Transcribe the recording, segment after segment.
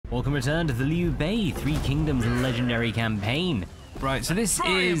Welcome return to the Liu Bei Three Kingdoms Legendary Campaign. Right, so this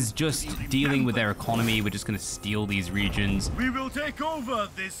is just dealing with their economy. We're just going to steal these regions. We will take over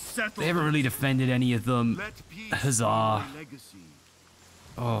this settlement. They haven't really defended any of them. Huzzah.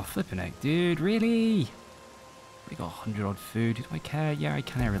 Oh, flipping heck, dude, really? We got 100 odd food. Do I care? Yeah, I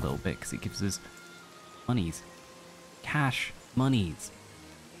care a little bit because it gives us monies. Cash monies.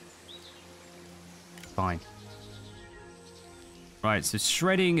 Fine. Right, so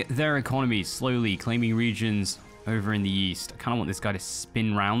shredding their economy slowly, claiming regions over in the east. I kind of want this guy to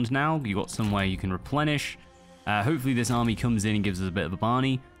spin round now. You got somewhere you can replenish. Hopefully this army comes in and gives us a bit of a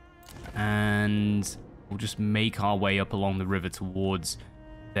Barney. And we'll just make our way up along the river towards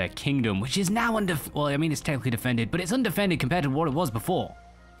their kingdom, which is now well, I mean, it's technically defended, but it's undefended compared to what it was before.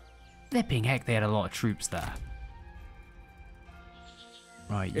 Flipping heck, they had a lot of troops there.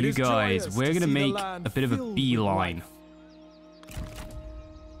 Right, you guys, we're going to make a bit of a beeline.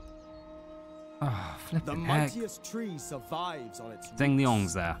 Oh, flipping heck. Tree survives on its Zheng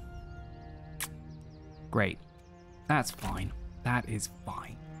Liang's there. Great. That's fine. That is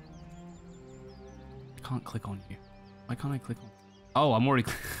fine. I can't click on you. Why can't I click on... Oh, I'm already...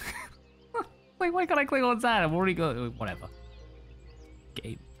 Wait, why can't I click on that? I'm already going... Whatever.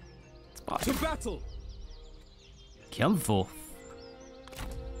 Game. It's fine. To battle! Come forth.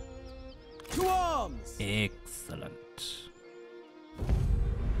 To arms! Excellent.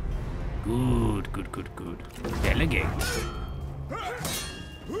 Good, good, good, good. Delegate.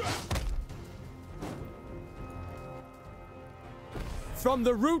 From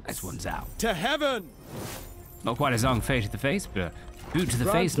the roots This one's out. to heaven! Not quite a Zhang Fei to the face, but a boot to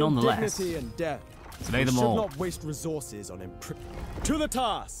the face nonetheless. Dignity and death. Slay them We all. should not waste resources on To the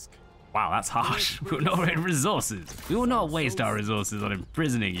task! Wow, that's harsh. We will not waste resources. We will not waste our resources on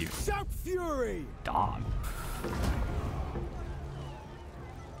imprisoning you. Shout fury! Darn.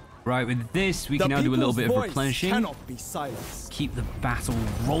 Right, with this, we can now do a little bit of replenishing. Cannot be silenced. Keep the battle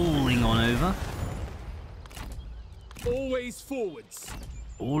rolling on over. Always forwards.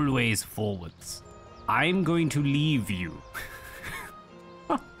 Always forwards. I'm going to leave you.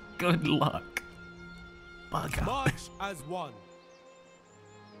 Good luck. Bugger. March as one.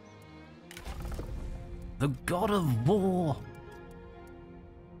 The god of war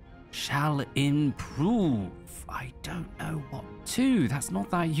shall improve. I don't know what to. That's not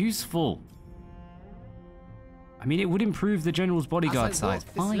that useful. I mean, it would improve the general's bodyguard size.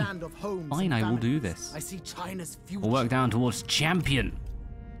 Fine. Fine, I will do this. I see China's future. We'll work down towards champion.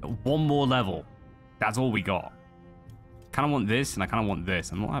 One more level. That's all we got. Kind of want this, and I kind of want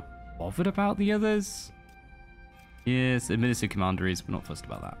this. I'm not that bothered about the others. Yes, administered commanderies. We're not fussed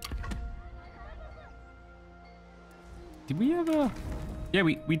about that. Did we ever... Yeah,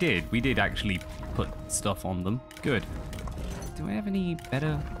 we did. We did actually put stuff on them. Good. Do I have any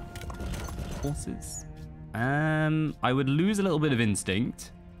better horses? I would lose a little bit of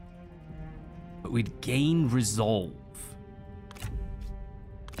instinct, but we'd gain resolve.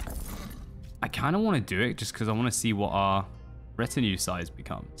 I kind of want to do it just because I want to see what our retinue size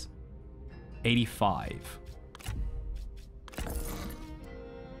becomes. 85.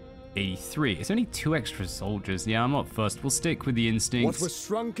 83. It's only 2 extra soldiers. Yeah, I'm not fussed. We'll stick with the instincts. What was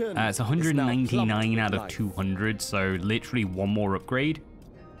shrunken It's 199 out of 200, so literally 1 more upgrade.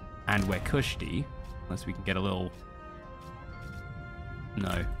 And we're cushy, unless we can get a little...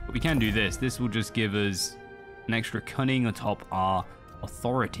 No, but we can do this. This will just give us an extra cunning atop our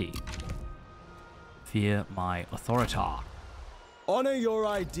authority. Fear my authority. Honor your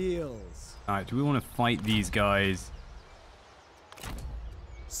ideals. Alright, do we want to fight these guys?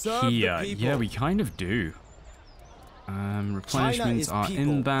 Serve Here, the people. yeah, we kind of do. Replenishments are people,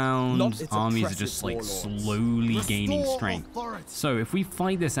 inbound. not its Armies are oppressive just like warlords. slowly gaining Restore strength. authority. So if we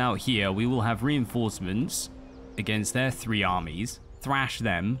fight this out here, we will have reinforcements against their 3 armies, thrash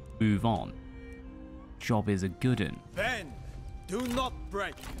them, move on. Job is a good un. Bend. Do not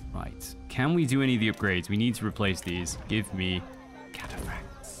break. Right, can we do any of the upgrades? We need to replace these. Give me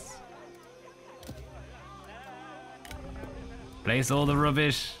Caltraps. Place all the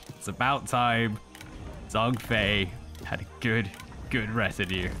rubbish. It's about time. Zhang Fei had a good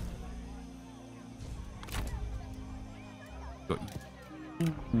residue. Got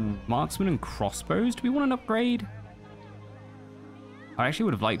marksman and crossbows. Do we want an upgrade? I actually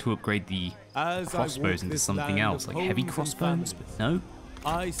would have liked to upgrade the crossbows into something else, like heavy crossbows, but no.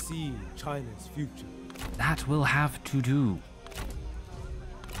 I see China's future. That will have to do.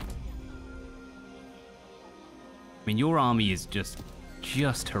 I mean, your army is just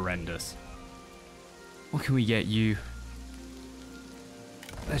horrendous. What can we get you?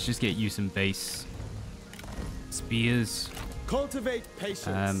 Let's just get you some base spears. Cultivate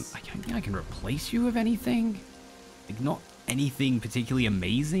patience. I don't think I can replace you with anything. Like, not anything particularly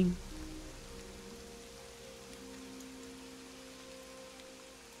amazing.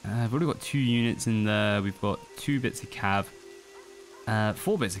 I've already got 2 units in there. We've got 2 bits of cav.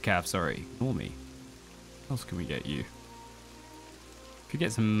 4 bits of cav, sorry. Ignore me. What else can we get you? Could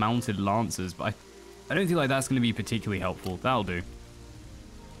get some mounted lancers, but I don't feel like that's going to be particularly helpful. That'll do.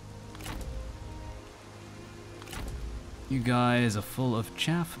 You guys are full of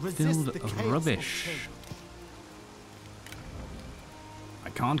chaff filled of rubbish. I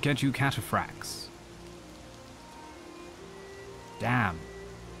can't get you cataphracts. Damn.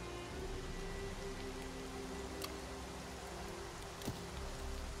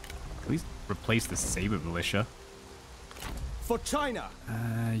 At least replace the saber militia. For China.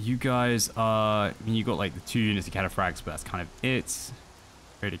 You guys are. I mean, you got like the 2 units of cataphracts, but that's kind of it.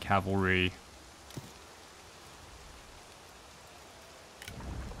 Ready cavalry.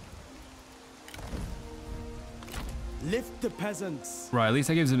 Lift the peasants. Right, at least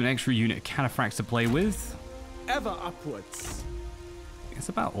that gives them an extra unit of cataphracts to play with. Ever upwards. It's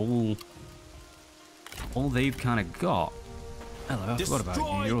about all they've kind of got. Hello, I forgot about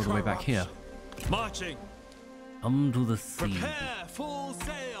you. You're all the way back here. Marching. Come to the sea. Prepare full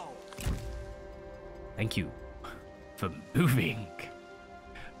sail. Thank you for moving.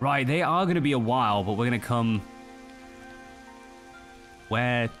 Right, they are going to be a while, but we're going to come...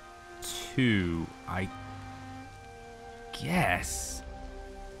 Where to? I guess.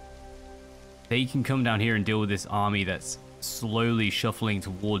 They can come down here and deal with this army that's slowly shuffling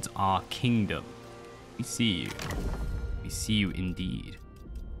towards our kingdom. We see you. We see you indeed.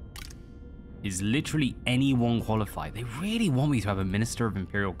 Is literally anyone qualified? They really want me to have a minister of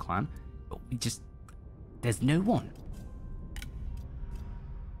Imperial Clan, but we just... There's no one.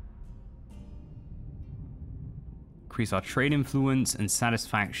 Increase our trade influence and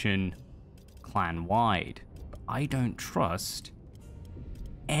satisfaction clan-wide. But I don't trust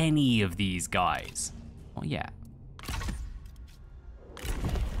any of these guys. Not yet.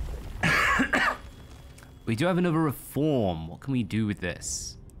 We do have another reform. What can we do with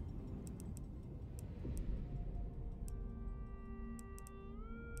this?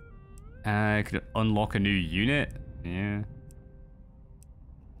 Could unlock a new unit. Yeah.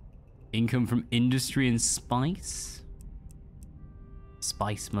 Income from industry and spice.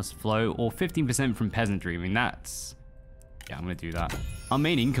 Spice must flow. Or 15% from peasantry. I mean, that's... Yeah, I'm going to do that. Our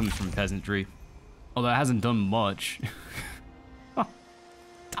main income's from peasantry. Although it hasn't done much.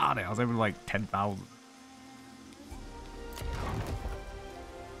 Darn it, I was over like 10,000.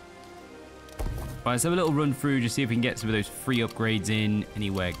 Right, let's have a little run through, just see if we can get some of those free upgrades in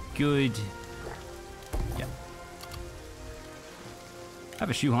anywhere good. Yep.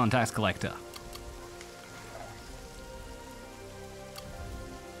 Have a Shuhan tax collector.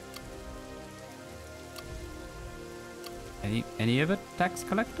 Any other tax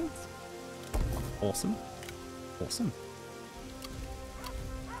collectors? Awesome. Awesome.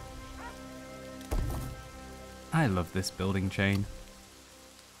 I love this building chain.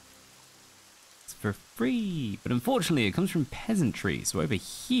 For free, but unfortunately it comes from peasantry, so over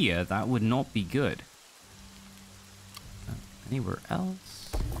here that would not be good. Anywhere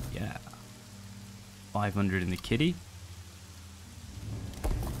else? Yeah. 500 in the kitty.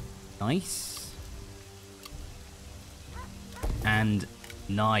 Nice. And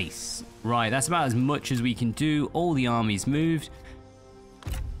nice. Right, that's about as much as we can do. All the armies moved.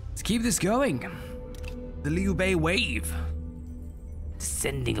 Let's keep this going. The Liu Bei wave.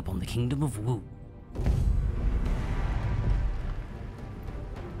 Descending upon the kingdom of Wu.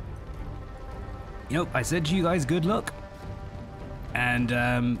 You know, I said to you guys, good luck. And,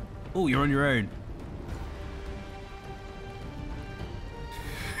 oh, you're on your own.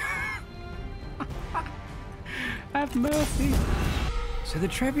 Have mercy. So the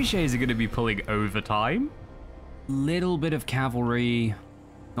trebuchets are going to be pulling overtime. Little bit of cavalry.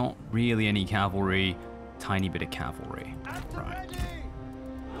 Not really any cavalry. Tiny bit of cavalry. Right.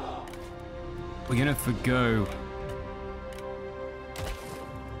 We're going to forgo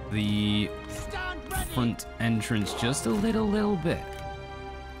the front entrance just a little bit,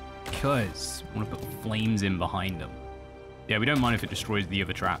 because I want to put flames in behind them. Yeah, we don't mind if it destroys the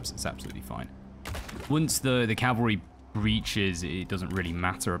other traps. It's absolutely fine. Once the cavalry breaches, it doesn't really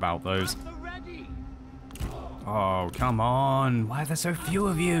matter about those. Oh, come on. Why are there so few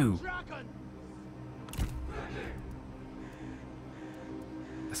of you?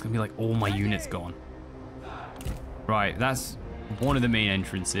 That's gonna be like all my units gone. Right, that's one of the main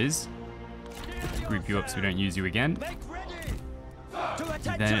entrances. Let's group you up so we don't use you again.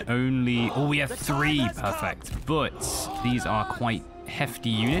 And then only... Oh, we have 3. Perfect. But These are quite hefty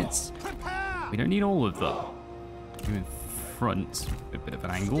units. We don't need all of them. You in front, a bit of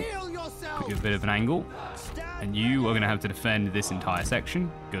an angle. Put you a bit of an angle. And you are going to have to defend this entire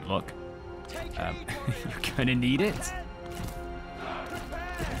section. Good luck. You're going to need it.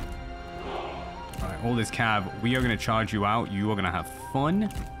 Alright, all this cav, we are going to charge you out. You are going to have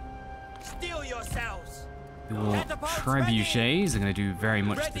fun. Steel yourselves. Your trebuchets are going to do very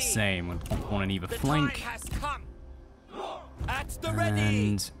much the same. We'll pop one on either flank.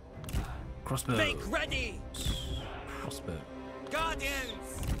 And crossbow. Make ready. Crossbow. Guardians.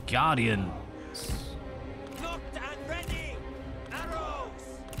 Guardian. Locked and ready.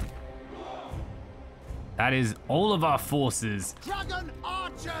 Arrows. That is all of our forces Dragon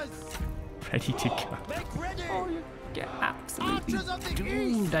archers. ready to go. Make ready. Get absolutely Archers of the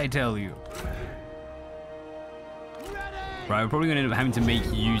doomed, east. I tell you. Ready. Right, we're probably going to end up having to make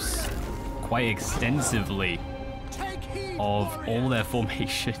use quite extensively Take heed, of warriors. all their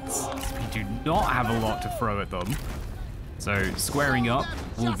formations. We do not have a lot to throw at them. So squaring up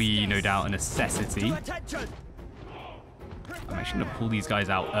will be no doubt a necessity. Attention. I'm actually going to pull these guys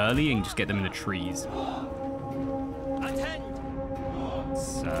out early and just get them in the trees. Attend.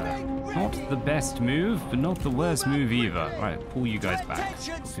 It's not the best move, but not the worst move either. Right, pull you guys back.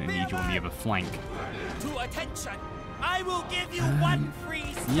 I'm going to need you on the other flank. To attention. I will give you one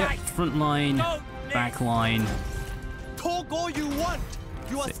free strike. Yep, front line, Don't miss. back line. Talk all you want.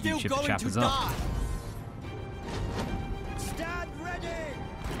 You are Set still each of the going to chappers up. die. Stand ready.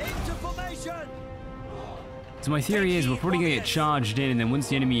 Into formation. So my theory is we're probably going to get charged in, and then once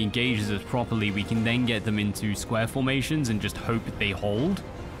the enemy engages us properly, we can then get them into square formations and just hope that they hold.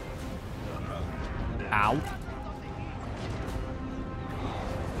 Ow.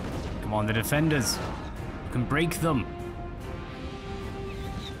 Come on, the defenders. You can break them.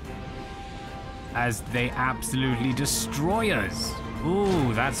 As they absolutely destroy us.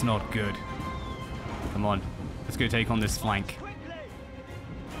 Ooh, that's not good. Come on, let's go take on this flank.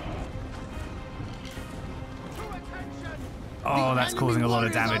 Oh, that's causing a lot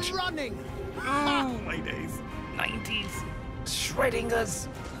of damage. Oh, my days. 90s. Shredding us.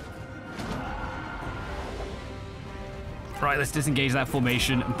 Right, let's disengage that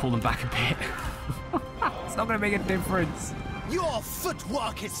formation and pull them back a bit. It's not going to make a difference. your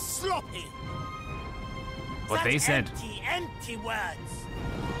footwork is sloppy. What they said. Empty words.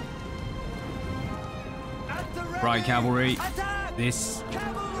 Right, cavalry. This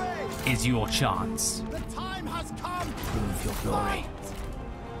Cavalry. is your chance. The time has come. Prove your glory.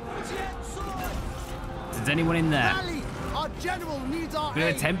 Is anyone in there? Rally. Our general needs our Gonna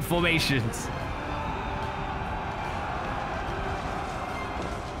aid. attempt formations.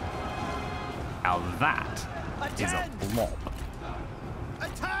 Now that is a blob.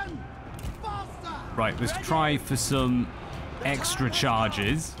 Attend. Faster. Right, let's try for some extra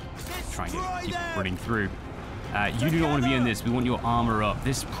charges. Try and keep running through. You do not want to be in this. We want your armor up.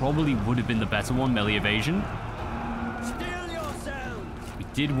 This probably would have been the better one, melee evasion. Steel yourselves. We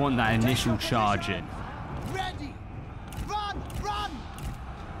did want that initial charge in. Ready. Run. Run.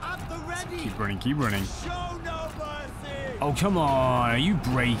 At the ready. Keep running, keep running. Show no mercy. Oh, come on. Are you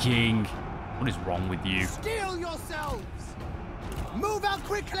breaking? What is wrong with you? Steel yourselves. Move out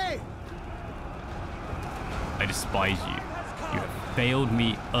quickly. I despise you. You have failed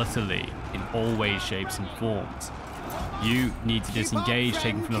me utterly in all ways, shapes, and forms. You need to disengage,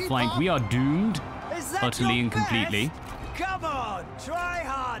 taken from the flank. We are doomed, Is that utterly your and completely. best? Come on, try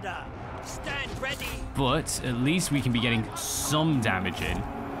harder. Stand ready. But at least we can be getting some damage in.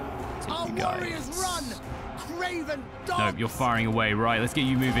 Take Our you warriors guys. run. Craven dogs. No, you're firing away. Right, let's get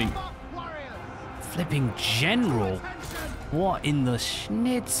you moving. Up, warriors. Flipping general. Attention. What in the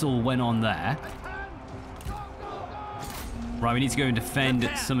schnitzel went on there? Right, we need to go and defend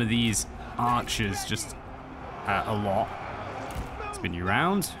some of these archers just a lot. Spin you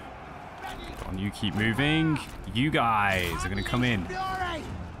around. Go on, you keep moving. You guys are going to come in. Fury.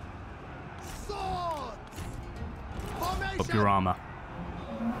 Swords. Formation. Up your armor.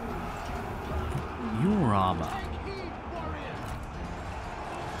 Your armor. Take heed, warriors.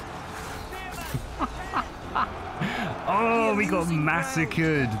 Oh, we got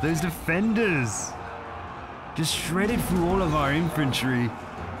massacred. Those defenders. Just shredded through all of our infantry.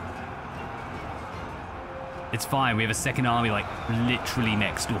 It's fine. We have a second army, like, literally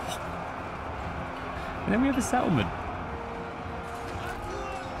next door. And then we have a settlement.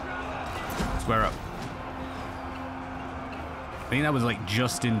 Square up. I think that was, like,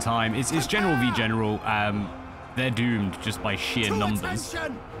 just in time. It's general v general. They're doomed just by sheer To numbers.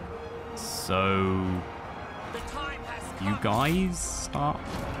 attention. So The time has you come. guys start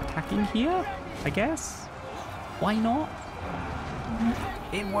attacking here, I guess? Why not?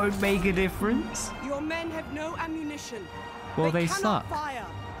 It won't make a difference. Your men have no ammunition. Well, they cannot suck. fire.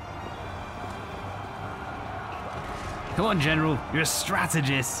 Come on, General. You're a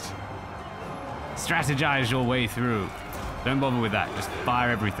strategist. Strategize your way through. Don't bother with that. Just fire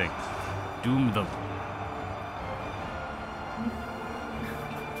everything. Doom them.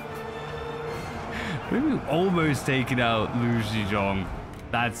 We've almost taken out Liu Zhong.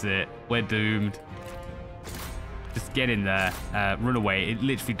 That's it. We're doomed. Just get in there. Run away. It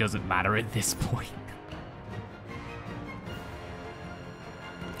literally doesn't matter at this point.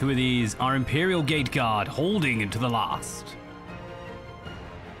 Who are these? Our Imperial Gate Guard, holding to the last.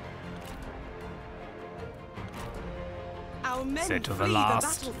 Our men Say to the flee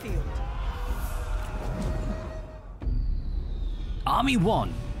last. the battlefield. Army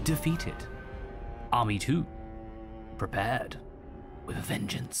 1, defeated. Army 2, prepared with a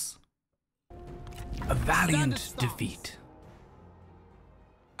vengeance. A valiant stance. defeat.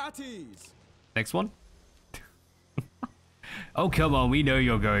 At ease. Next one. Oh, come on, we know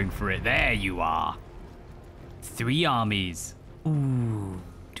you're going for it. There you are. 3 armies. Ooh,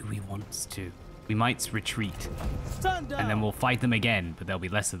 do we want to? We might retreat. Stand down. And then we'll fight them again, but there'll be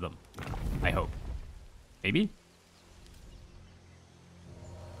less of them. I hope. Maybe?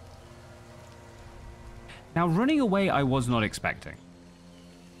 Now, running away, I was not expecting.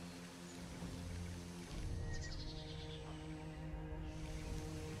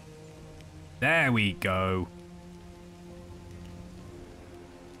 There we go.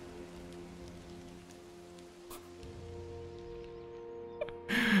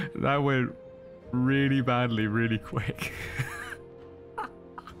 That went really badly, really quick.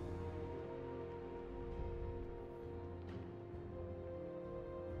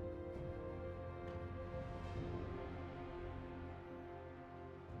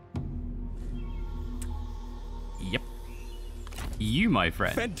 Yep. You, my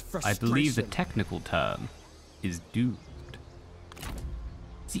friend, Vent I believe the frustration. technical term is doomed.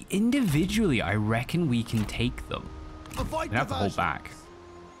 See, individually, I reckon we can take them. Avoid We have to hold diversions. back.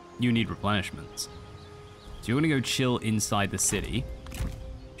 You need replenishments. So you're gonna go chill inside the city.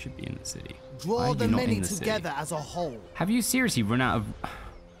 Should be in the city. Why Draw are you the not many in the city? together as a whole. Have you seriously run out of...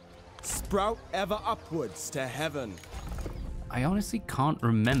 Sprout ever upwards to heaven. I honestly can't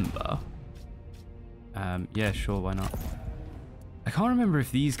remember. Yeah, sure, why not? I can't remember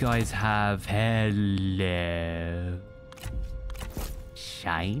if these guys have... Hello.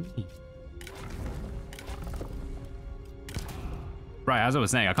 Shiny. Right, as I was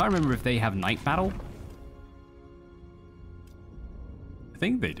saying, I can't remember if they have night battle. I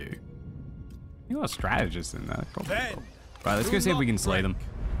think they do. You got a strategist in there, probably. Then, Right, let's go see if we can slay them.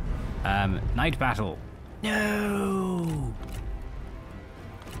 Night battle. No!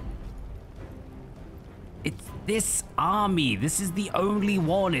 It's this army. This is the only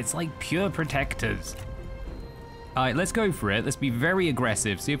one. It's like pure protectors. All right, let's go for it. Let's be very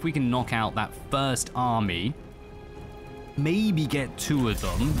aggressive. See if we can knock out that first army. Maybe get 2 of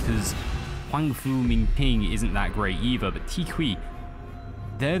them, because Huang Fu Mingping isn't that great either, but Tikui,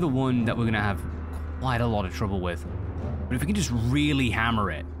 they're the one that we're gonna have quite a lot of trouble with. But if we can just really hammer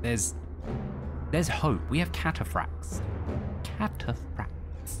it, there's hope. We have cataphracts.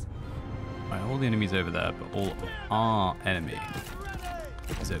 Cataphracts. Right, all the enemies over there, but all of our enemy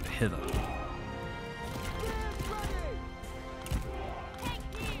is over hither.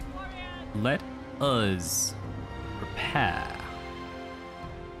 Let us prepare.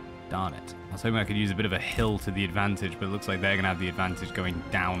 Darn it. I was hoping I could use a bit of a hill to the advantage, but it looks like they're going to have the advantage going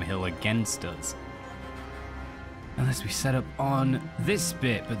downhill against us. Unless we set up on this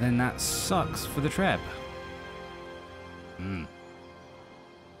bit, but then that sucks for the trip.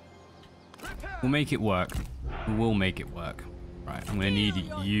 We'll make it work. We'll make it work. Right, I'm going to need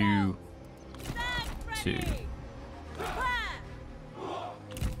you to...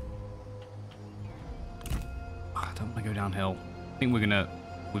 I don't want to go downhill. I think we're going to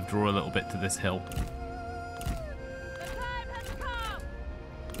withdraw a little bit to this hill.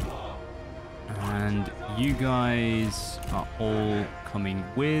 And you guys are all coming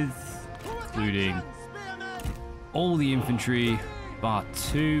with, including all the infantry, bar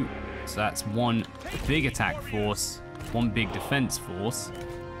 2. So that's 1 big attack force, 1 big defense force.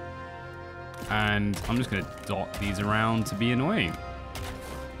 And I'm just going to dot these around to be annoying.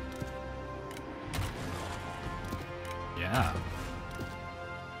 Yeah.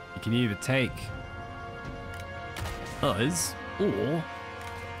 You can either take us, or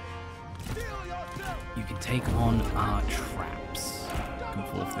you can take on our traps. Come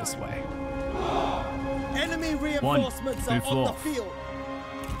forth this way. Enemy reinforcements are move on the forth. field.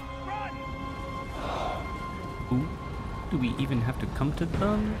 Ooh, Do we even have to come to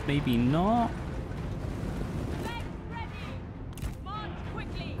them? Maybe not.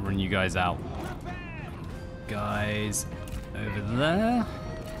 Run you guys out. Guys over there.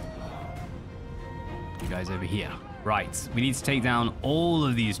 You guys over here. Right, we need to take down all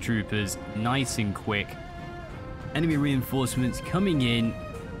of these troopers nice and quick. Enemy reinforcements coming in.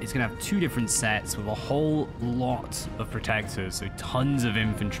 It's going to have 2 different sets with a whole lot of protectors, so tons of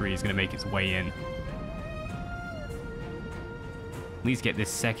infantry is going to make its way in. At least get this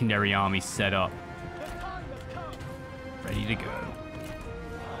secondary army set up. Ready to go.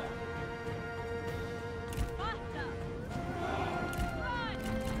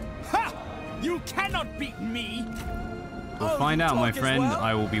 Ha! You cannot beat me! We'll find out, my friend. Well?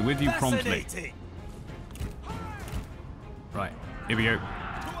 I will be with you promptly. Right, here we go.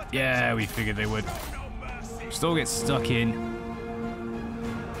 Yeah, we figured they would. Still get stuck in.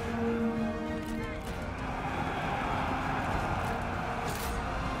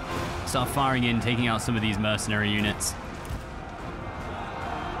 Start firing in, taking out some of these mercenary units.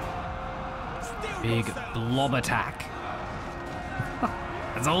 Big blob attack.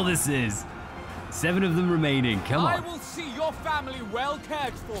 That's all this is. 7 of them remaining. Come on. I will see your family well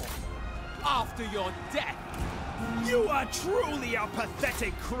cared for after your death. You are truly a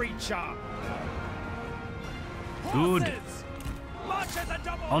pathetic creature. Good.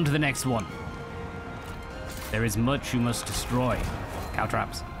 On to the next one. There is much you must destroy.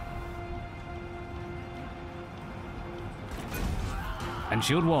 Caltraps. And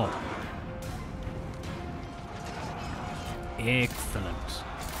shield wall. Excellent.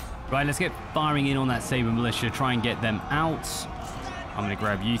 Right, let's get firing in on that Saber Militia, try and get them out. I'm gonna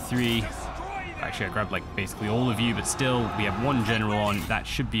grab you 3. Actually, I grabbed like basically all of you, but still, we have 1 general on. That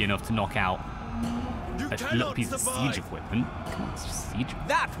should be enough to knock out a little piece of siege equipment. Come on, it's just siege.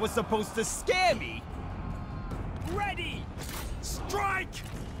 That was supposed to scare me. Ready! Strike!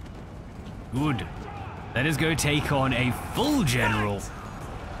 Good. Let us go take on a full general.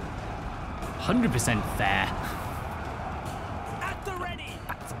 100% fair. At the ready!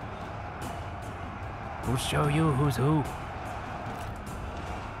 We'll show you who's who.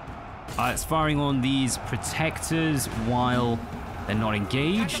 It's firing on these protectors while they're not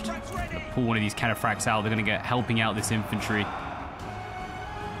engaged. I'm gonna pull one of these cataphracts out. They're gonna get helping out this infantry.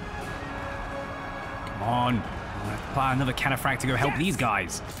 Come on. I'm gonna apply another cataphract to go help these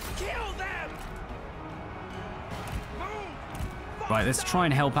guys. Kill them! Right, let's try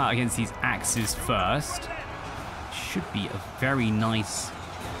and help out against these axes first. Should be a very nice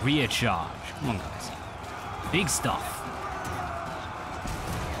rear charge. Come on, guys. Big stuff.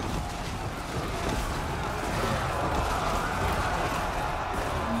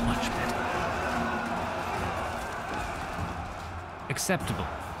 Acceptable.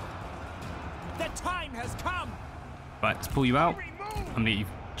 The time has come. Right, let's pull you out. I'm gonna be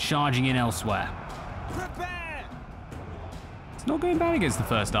charging in elsewhere. Prepare. It's not going bad against the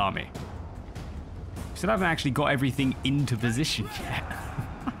first army. So I haven't actually got everything into position yet.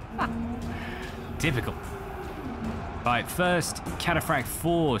 Typical. Right, first cataphract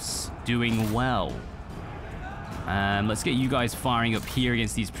force doing well. Let's get you guys firing up here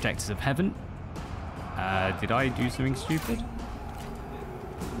against these protectors of heaven. Did I do something stupid?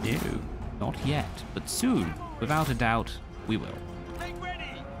 No, not yet, but soon, without a doubt, we will.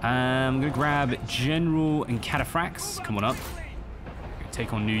 I'm gonna grab General and Cataphracts. Come on up.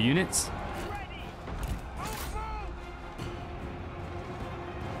 Take on new units.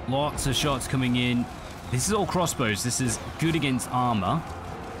 Lots of shots coming in. This is all crossbows. This is good against armor.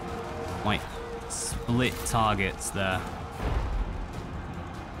 Might split targets there.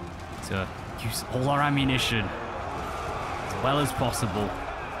 To use all our ammunition as well as possible.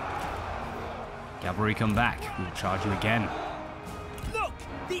 Cavalry, come back. We'll charge you again. Look!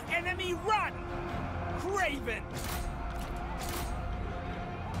 The enemy run! Craven!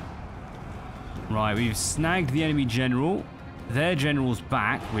 Right, we've snagged the enemy general. Their general's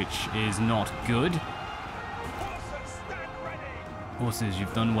back, which is not good. Horses,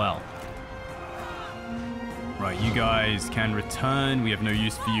 you've done well. Right, you guys can return. We have no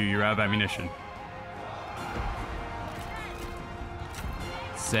use for you. You're out of ammunition.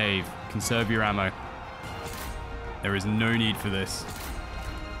 Save. Conserve your ammo. There is no need for this.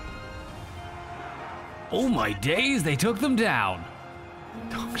 Oh my days, they took them down.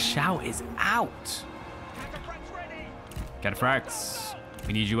 Dong Xiao is out. Cataphracts,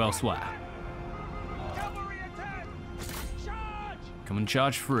 we need you elsewhere. Come and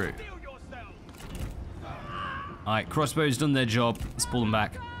charge through. Alright, crossbows done their job. Let's pull them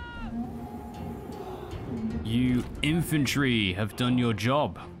back. You infantry have done your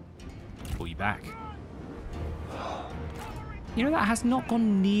job. Pull you back. You know, that has not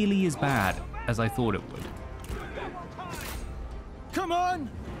gone nearly as bad as I thought it would. Come on!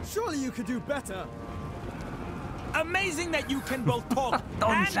 Surely you could do better. Amazing that you can both talk.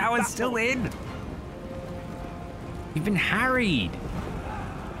 Don and Shower's battle. still in. We've been harried.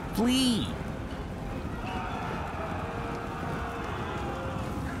 Flee.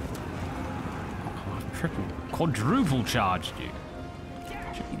 Triple, quadruple charged you.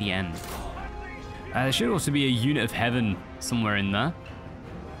 Should be the end. There should also be a unit of heaven somewhere in there.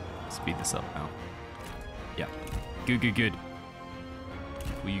 Speed this up now. Yep. Good, good, good.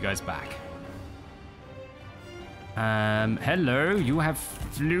 Pull you guys back. Hello. You have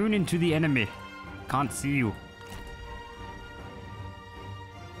flown into the enemy. Can't see you.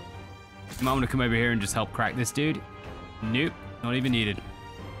 You might want to come over here and just help crack this dude. Nope. Not even needed.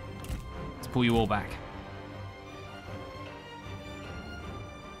 Let's pull you all back.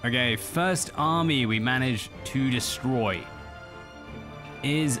 Okay, first army we managed to destroy.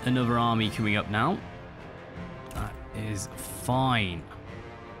 Is another army coming up now? That is fine.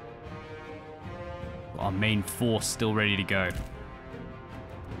 Our main force still ready to go.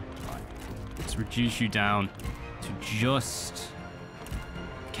 Right. Let's reduce you down to just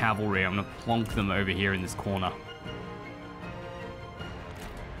cavalry. I'm gonna plonk them over here in this corner.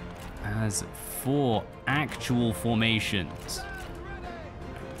 As for actual formations,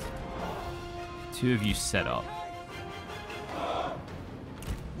 two of you set up.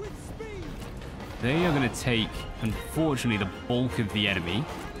 They are going to take, unfortunately, the bulk of the enemy.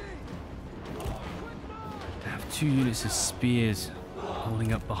 I have 2 units of spears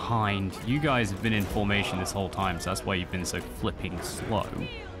holding up behind. You guys have been in formation this whole time, so that's why you've been so flipping slow.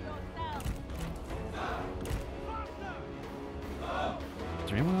 Is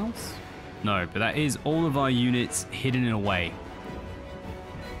there anyone else? No, but that is all of our units hidden in a way.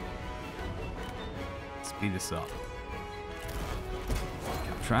 Speed this up.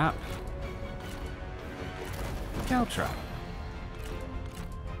 Caltrap. Caltrap.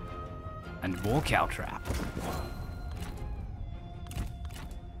 And more Caltrap.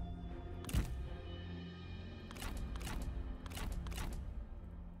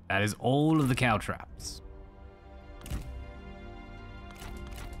 That is all of the Caltraps.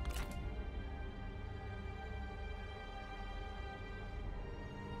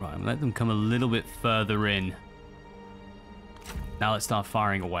 Right, let them come a little bit further in. Now let's start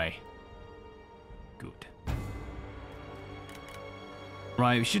firing away. Good.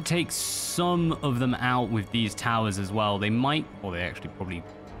 Right, we should take some of them out with these towers as well. They might, or they actually probably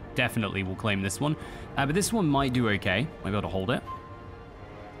definitely will claim this one. But this one might do okay. Might be able to hold it.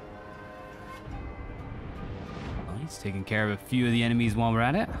 Nice, taking care of a few of the enemies while we're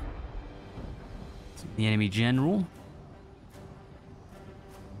at it. The enemy general.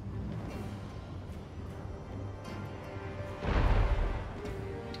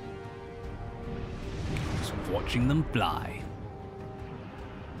 Just watching them fly.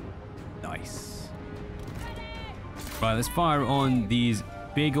 Nice. Right, let's fire on these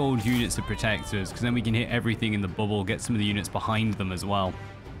big old units of protectors, because then we can hit everything in the bubble, get some of the units behind them as well.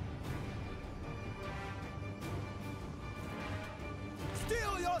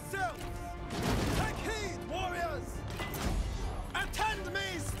 Steel yourselves! Take heed, warriors! Attend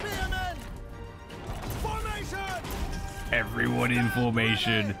me, spearmen! Formation! Everyone in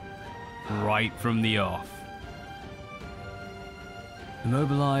formation right from the off.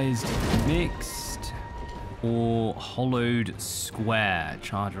 Immobilized, mixed, or hollowed square.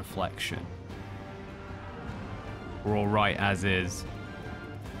 Charge reflection. We're all right as is.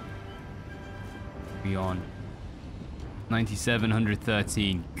 We on 97,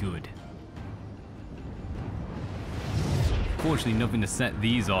 113. Good. Fortunately, nothing to set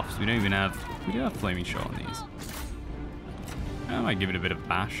these off, so we don't even have. We do have flaming shot on these. I might give it a bit of a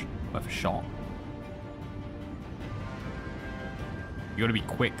bash. Worth a shot. You gotta be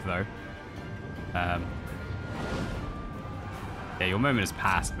quick though. Yeah, your moment has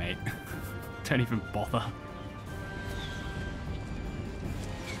passed, mate. Don't even bother.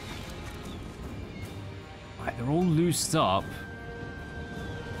 Right, they're all loosed up.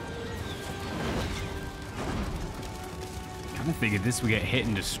 Kind of figured this would get hit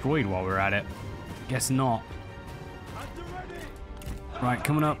and destroyed while we're at it. Guess not. Right,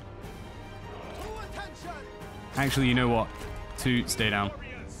 coming up. Actually, you know what? 2, stay down.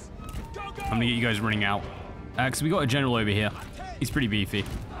 I'm gonna get you guys running out. Because we got a general over here. He's pretty beefy.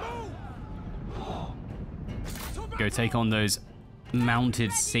 Go take on those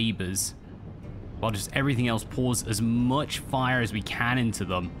mounted sabers. While just everything else pours as much fire as we can into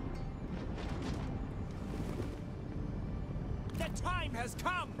them. has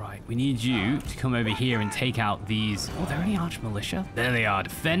come. Right, we need you to come over here and take out these... Oh, they're only arch militia. There they are,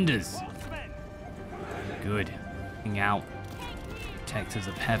 defenders. Good. Hang out. Protectors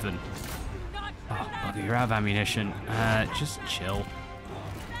of heaven. Oh, bugger, you're out of ammunition. Just chill.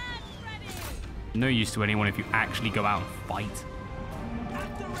 No use to anyone if you actually go out and fight.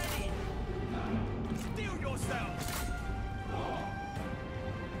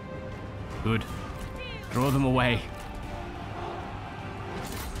 Good. Throw them away.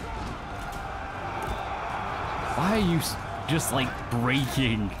 Why are you just like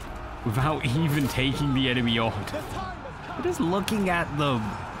breaking without even taking the enemy on? We're just looking at them.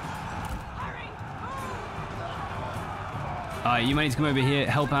 You might need to come over here,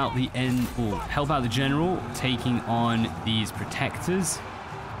 help out the help out the general taking on these protectors.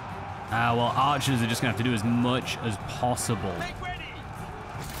 While archers are just gonna have to do as much as possible.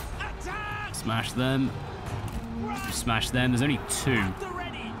 Smash them. Smash them. There's only two.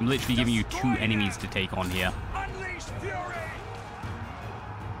 I'm literally giving you two enemies to take on here.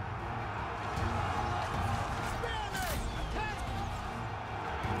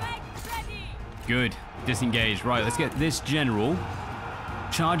 Good. Disengage. Right, let's get this general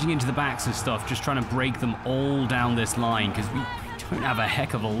charging into the backs of stuff, just trying to break them all down this line, because we don't have a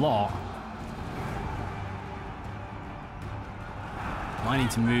heck of a lot. I need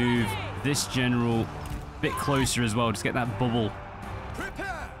to move this general a bit closer as well, just get that bubble.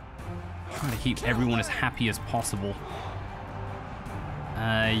 Trying to keep everyone as happy as possible.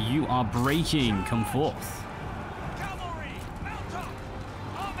 You are breaking. Come forth.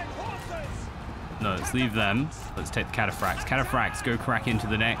 No, let's leave them. Let's take the cataphracts. Cataphracts, go crack into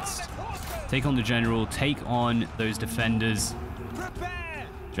the next. Take on the general. Take on those defenders.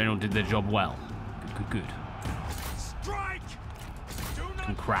 General did their job well. Good, good, good.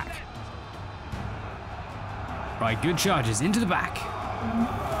 Can crack. Right, good charges. Into the back.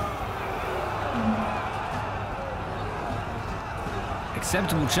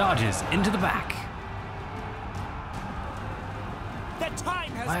 Acceptable charges. Into the back.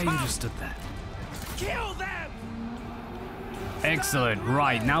 Why are you just stood there? Kill them! Excellent.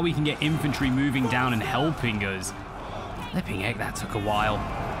 Right, now we can get infantry moving down and helping us. Flipping heck, that took a while.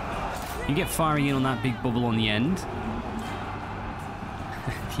 You get firing in on that big bubble on the end.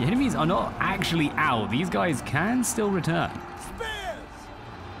 The enemies are not actually out. These guys can still return.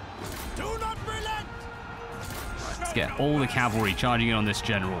 Do not relent! Let's get all the cavalry charging in on this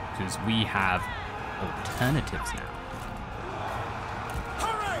general, because we have alternatives now.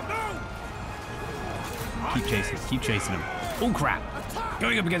 Keep chasing him. Oh crap!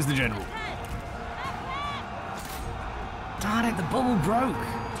 Going up against the general. Darn it, the bubble broke.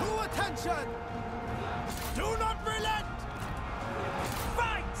 To attention! Do not relent!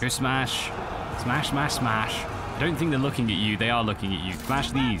 Fight! Go smash. Smash, smash, smash. I don't think they're looking at you. They are looking at you.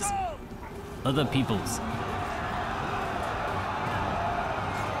 Smash these. Other people's.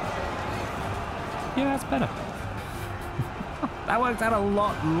 Yeah, that's better. That worked out a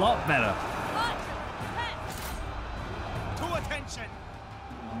lot better.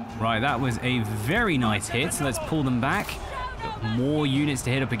 Right, that was a very nice hit, so let's pull them back. Got more units to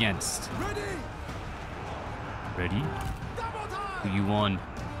hit up against. Ready? Who you on?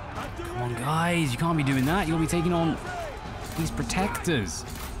 Come on, guys, you can't be doing that. You'll be taking on these protectors.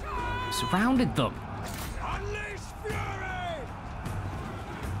 Surrounded them.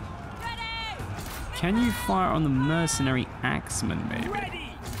 Can you fire on the mercenary axeman, maybe?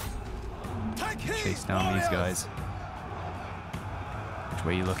 Chase down these guys. Which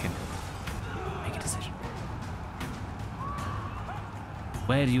way are you looking? Make a decision.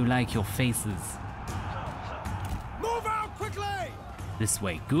 Where do you like your faces? Move out quickly! This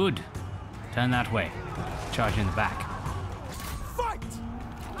way. Good. Turn that way. Charge in the back. Fight!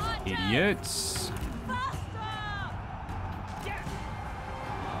 Idiots.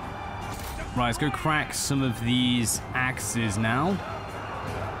 Right, let's go crack some of these axes now.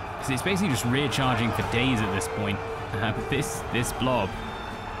 Because it's basically just rear charging for days at this point. This blob.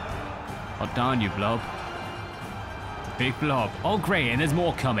 Oh, darn you, blob. Big blob. Oh, great, and there's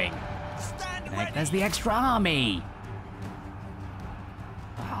more coming. Heck, there's the extra army.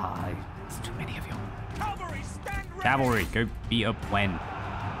 Ah, there's too many of you. Cavalry, go beat up when.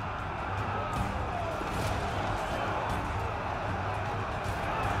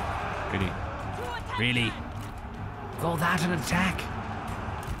 Really? Really? Call that an attack?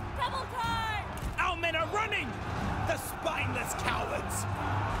 Our men are running! The spineless cowards!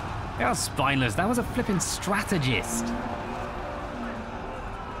 They are spineless. That was a flipping strategist.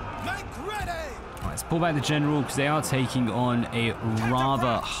 Make ready! Right, let's pull back the general because they are taking on a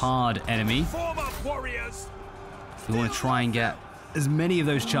rather hard enemy. Form up, warriors! We want to try and get as many of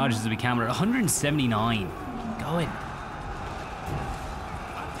those charges as we can. We're at 179. Going.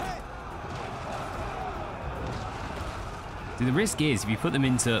 See, the risk is if you put them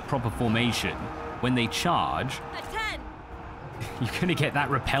into proper formation, when they charge, you're gonna get that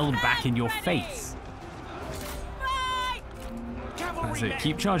repelled back in your face. That's it.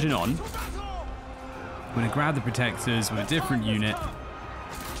 Keep charging on. I'm gonna grab the protectors with a different unit.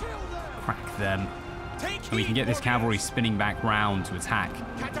 Crack them. And we can get this cavalry spinning back round to attack.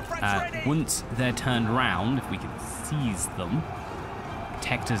 Once they're turned round, if we can seize them,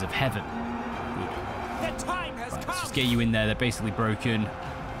 protectors of heaven. Good. Right, let's just get you in there. They're basically broken.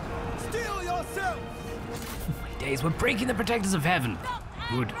 Steel yourself. Oh my days, we're breaking the protectors of heaven.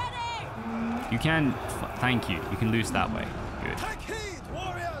 Good. You can, thank you. You can loose that way. Good. Take heed,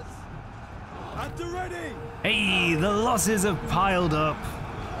 warriors. At the ready. Hey, the losses have piled up.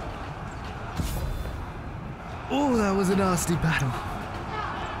 Oh, that was a nasty battle.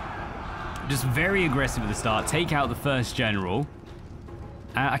 Just very aggressive at the start. Take out the first general.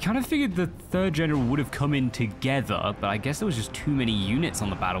 I kind of figured the third general would have come in together, but I guess there was just too many units on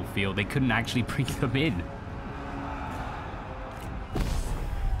the battlefield. They couldn't actually bring them in.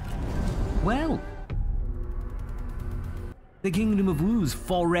 Well, the Kingdom of Wu's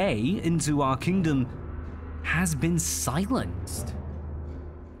foray into our kingdom has been silenced. I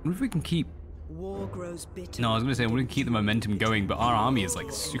wonder if we can keep... War grows bitter. No, I was going to say, we're going to keep the momentum going, but our army is,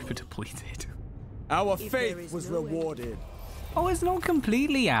 like, super depleted. Our faith was rewarded. Oh, it's not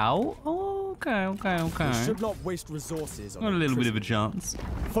completely out. Oh, okay. We should not waste resources on Got a little bit of a chance.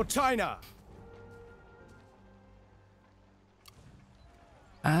 For China.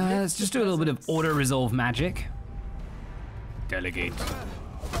 Let's just do a little bit of auto-resolve magic. Delegate.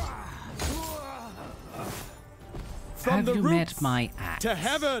 From Have the you roots met my axe? to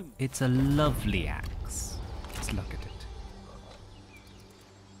heaven. It's a lovely axe. Let's look at it.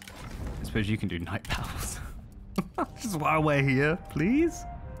 I suppose you can do night battles. Just while we're here, please.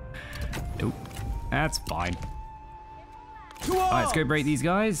 Nope. That's fine. Alright, let's go break these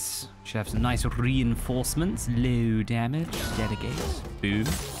guys. Should have some nice reinforcements. Low damage. Delegate. Boom.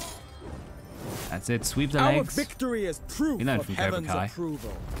 That's it. Sweep the Our legs. victory is proof We learned of from Cobra heaven's Kai.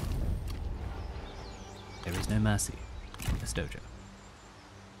 approval. There is no mercy in this dojo.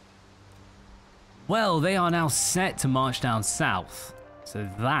 Well, they are now set to march down south. So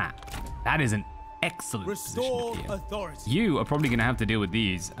that is an excellent Restore position to be in. authority. You are probably going to have to deal with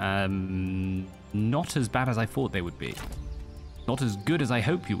these. Not as bad as I thought they would be. Not as good as I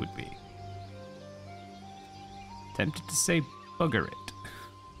hope you would be. Tempted to say bugger it.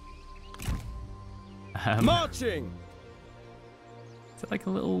 Marching. Is it like a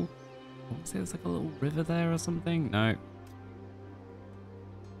little... I want to say there's like a little river there or something? No.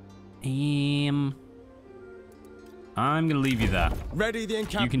 I'm going to leave you there. Ready the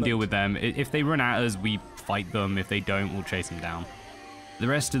encampment. You can deal with them. If they run at us, we fight them. If they don't, we'll chase them down. The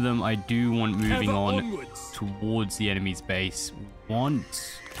rest of them, I do want moving Ever on onwards. towards the enemy's base. We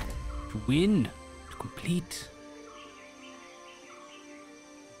want to win, to complete.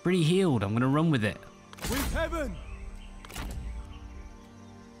 Pretty healed. I'm going to run with it. With heaven.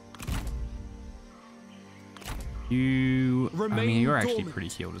 I mean, Remain you're actually dormant. pretty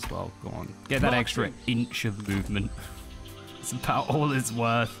healed as well. Go on. Get that extra inch of movement. It's about all it's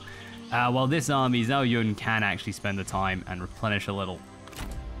worth. While this army, Zhao Yun can actually spend the time and replenish a little.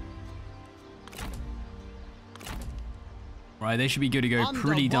 Right, they should be good to go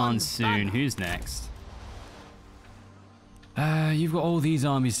pretty darn soon. Who's next? You've got all these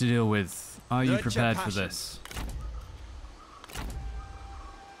armies to deal with. Are you Nurture prepared for passion. this?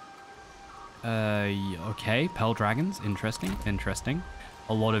 Okay, Pell Dragons, interesting.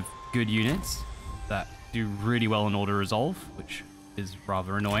 A lot of good units that do really well in auto resolve, which is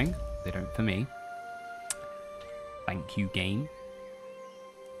rather annoying. They don't for me. Thank you, game.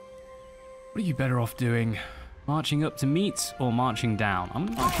 What are you better off doing? Marching up to meet or marching down? I'm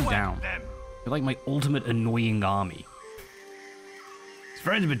gonna march you down. You're like my ultimate annoying army. It's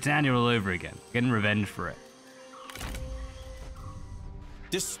Friends Britannia all over again. Getting revenge for it.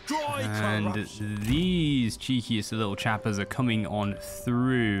 Destroy And corruption. these cheekiest little chappers are coming on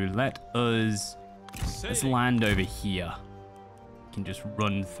through. Let's land over here. We can just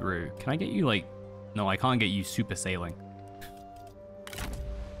run through. Can I get you like... No, I can't get you super sailing. That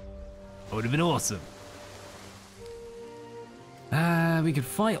would have been awesome. We could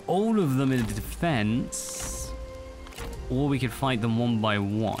fight all of them in defense. Or we could fight them one by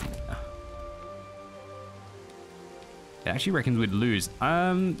one. It actually reckons we'd lose.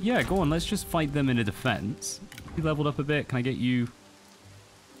 Yeah, go on. Let's just fight them in a defense. You leveled up a bit. Can I get you...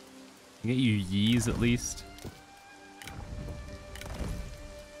 Can I get you Yees at least?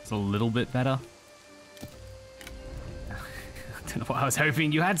 That's a little bit better. I don't know what I was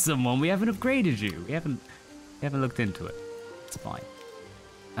hoping. You had someone. We haven't upgraded you. We haven't looked into it. It's fine.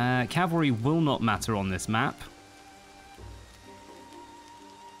 Cavalry will not matter on this map.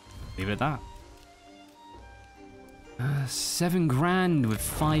 Leave it at that. 7 grand with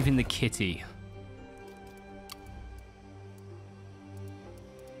 5 in the kitty.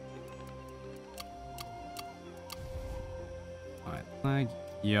 Alright, flag,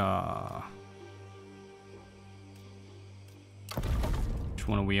 yeah. Which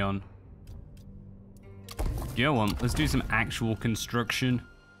one are we on? You know what? Let's do some actual construction.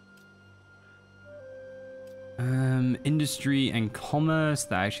 Industry and commerce.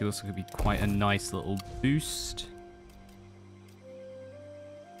 That actually looks like it'd be quite a nice little boost.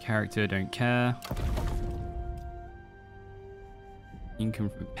 Character, don't care. Income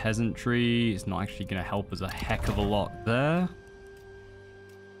from peasantry is not actually going to help us a heck of a lot there.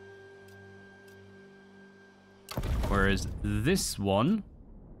 Whereas this one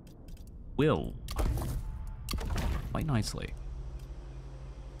will. Quite nicely.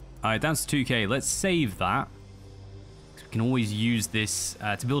 Alright, that's 2k. Let's save that. We can always use this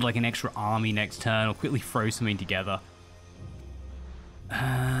to build like an extra army next turn or quickly throw something together.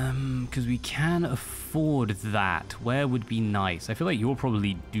 Because we can afford that. Where would be nice? I feel like you're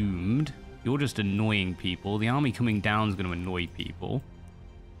probably doomed. You're just annoying people. The army coming down is going to annoy people.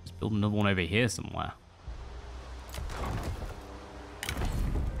 Let's build another one over here somewhere.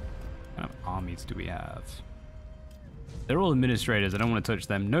 What kind of armies do we have? They're all administrators. I don't want to touch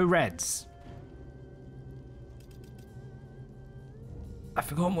them. No reds. I've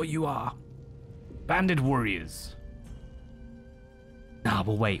forgotten what you are. Banded warriors. Nah,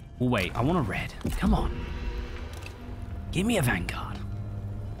 we'll wait. We'll wait. I want a red. Come on. Give me a vanguard.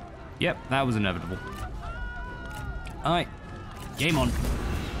 Yep, that was inevitable. Alright. Game on.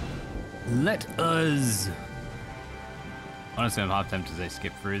 Let us... Honestly, I'm half tempted to say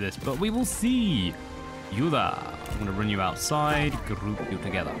skip through this, but we will see. Yuda. I'm going to run you outside, group you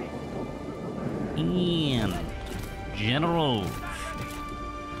together. And General.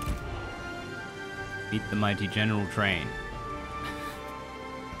 Meet the mighty General train.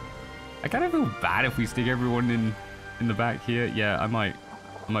 I kind of feel bad if we stick everyone in the back here. Yeah, I might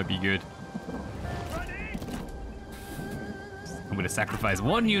be good. I'm going to sacrifice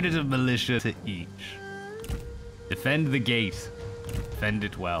 1 unit of militia to each. Defend the gate. Defend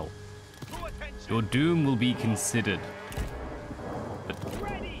it well. Your doom will be considered. But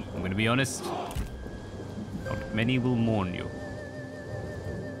I'm going to be honest. Not many will mourn you.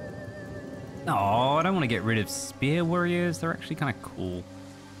 Oh, I don't want to get rid of spear warriors. They're actually kind of cool.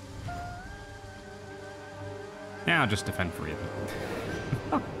 Yeah, I'll just defend 3 of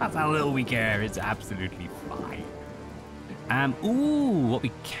them. That's how little we care. It's absolutely fine. Ooh, what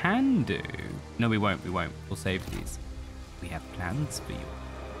we can do... No, we won't. We'll save these. We have plans for you.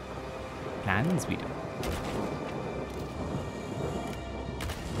 Plans we do.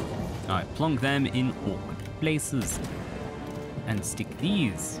 Alright, plonk them in awkward places. And stick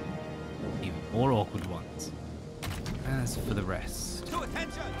these in more awkward ones. As for the rest...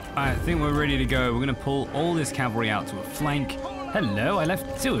 I think we're ready to go. We're going to pull all this cavalry out to a flank. Hello, I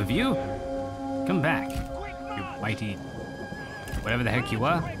left 2 of you. Come back, you mighty... whatever the heck you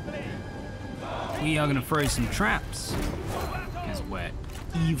are. We are going to throw some traps. Because we're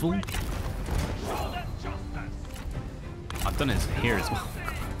evil. I've done it here as well.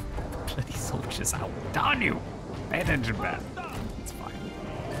 Bloody soldiers outdone you. Pay attention, man. It's fine.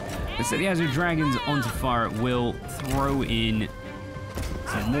 Let's set the Azure Dragons onto fire at will. Throw in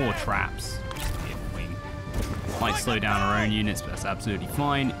some more traps. Just to hit wing. Might slow down our own units, but that's absolutely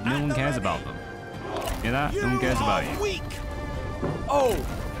fine. No one cares about them. Hear that? No one cares about you. Weak. Oh,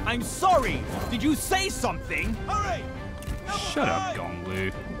 I'm sorry. Did you say something? Hurry! Shut up,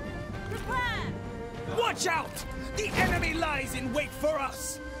 Gonglu. Watch out! The enemy lies in wait for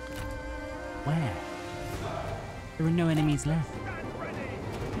us. Where? There are no enemies left.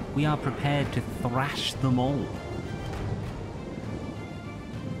 We are prepared to thrash them all.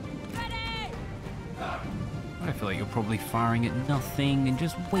 I feel like you're probably firing at nothing and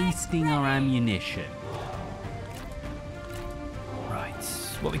just wasting our ammunition. Right,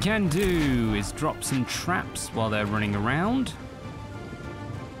 what we can do is drop some traps while they're running around.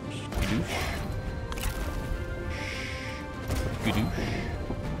 Skadoosh. Skadoosh.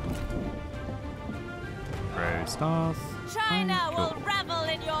 Throw stars. China will revel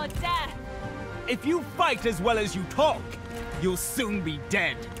in your death. If you fight as well as you talk, you'll soon be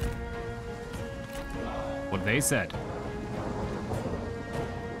dead. What they said.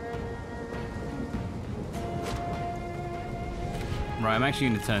 Right, I'm actually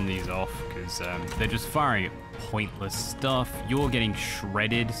going to turn these off because they're just firing at pointless stuff. You're getting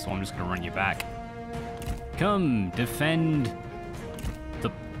shredded, so I'm just going to run you back. Come, defend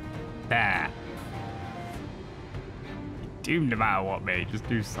the bear. You're doomed no matter what, mate. Just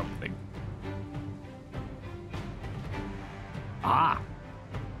do something. Ah!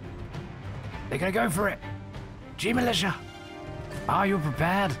 They're going to go for it. G-Militia, are you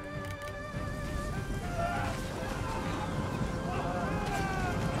prepared?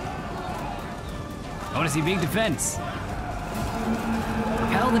 I want to see big defense.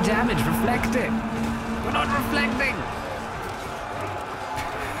 Repel the damage, reflect it. We're not reflecting.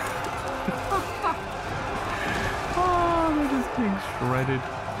 Oh, they're just being shredded.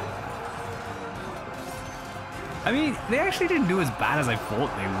 I mean, they actually didn't do as bad as I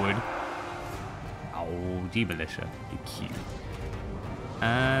thought they would. Oh, G-Militia, you're cute.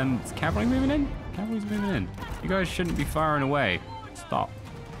 Is cavalry moving in? Cavalry's moving in. You guys shouldn't be firing away. Stop.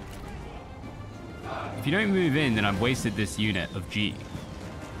 If you don't move in, then I've wasted this unit of G.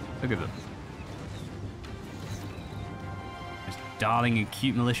 Look at them. Most darling and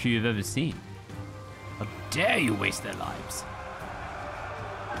cute militia you've ever seen. How dare you waste their lives?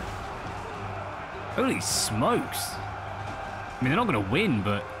 Holy smokes. I mean, they're not going to win,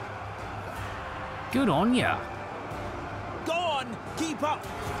 but good on ya. Go on, keep up.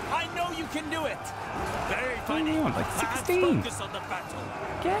 I know you can do it. Very funny. On, like 16. Focus on the battle.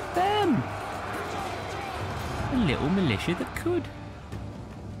 Get them. A little militia that could.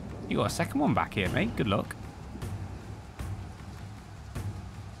 You got a second one back here, mate. Good luck.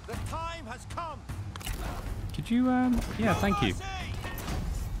 The time has come. Could you, yeah, thank you.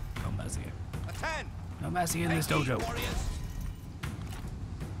 No mercy. No mercy in this dojo.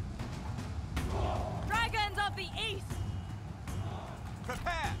 Dragons of the East!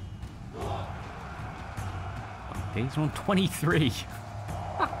 Prepare. These are on 23.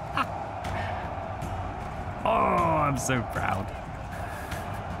 Oh, I'm so proud.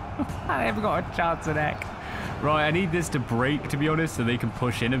 I haven't got a chance at heck. Right, I need this to break, to be honest, so they can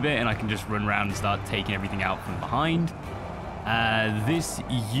push in a bit and I can just run around and start taking everything out from behind. This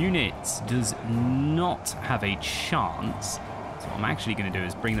unit does not have a chance. So what I'm actually going to do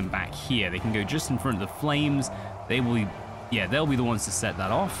is bring them back here. They can go just in front of the flames. They will, yeah, they'll be the ones to set that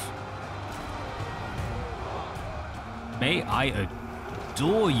off. May I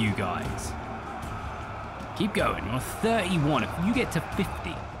adore you guys. Keep going. You're 31. If you get to 50,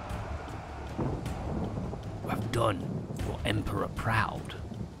 you have done your emperor proud.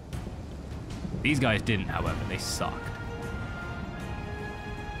 These guys didn't, however. They sucked.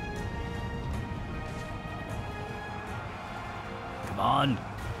 Come on.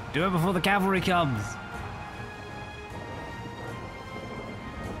 Do it before the cavalry comes.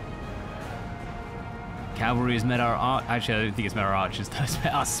 Cavalry has met our actually, I don't think it's met our archers. It's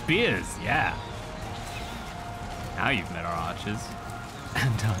met our spears. Yeah. Now you've met our archers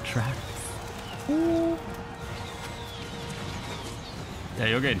and our traps. Ooh. Yeah,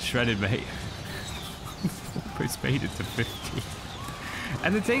 you're getting shredded, mate. Almost made it to 50.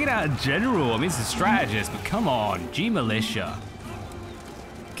 And they're taking out a general. I mean, it's a strategist, but come on, G-Militia.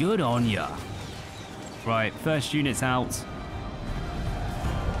 Good on ya. Right, first unit's out.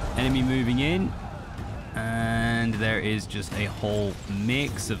 Enemy moving in. And there is just a whole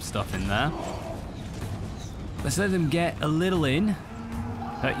mix of stuff in there. Let's let them get a little in.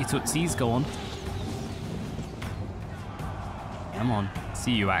 Hurt your tootsies, go on. Come on,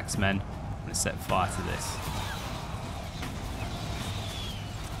 see you axemen. I'm gonna set fire to this.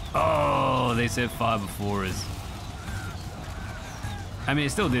 Oh, they set fire before us. I mean, it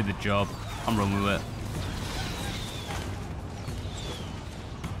still did the job. I'm running with it.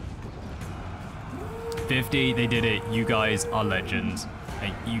 $50, they did it. You guys are legends.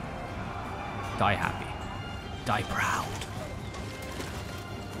 Hey, you die happy. Die proud.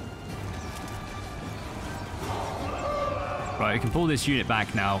 Right, we can pull this unit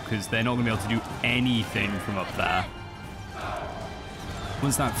back now because they're not going to be able to do anything from up there.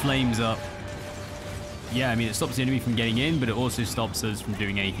 Once that flames up, yeah, I mean, it stops the enemy from getting in, but it also stops us from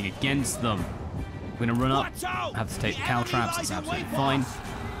doing anything against them. We're going to run up, have to take the Caltraps, that's absolutely fine.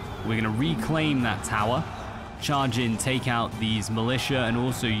 We're going to reclaim that tower, charge in, take out these militia, and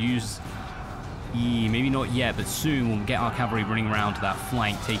also use, maybe not yet, but soon we'll get our cavalry running around to that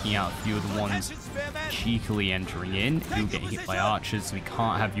flank, taking out a few of the ones cheekily entering in. You'll get hit by archers, so we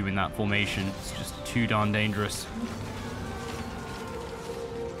can't have you in that formation. It's just too darn dangerous.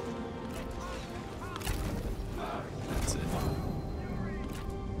 That's it.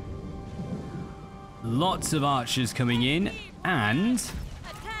 Lots of archers coming in, and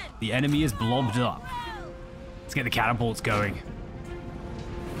the enemy is blobbed up. Let's get the catapults going.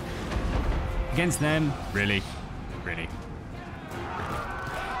 Against them? Really? Really?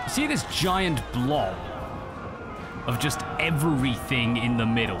 You see this giant blob of just everything in the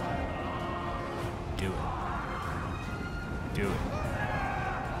middle? Do it. Do it.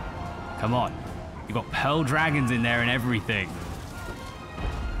 Come on. You've got pearl dragons in there and everything.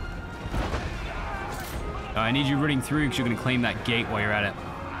 I need you running through because you're going to claim that gate while you're at it.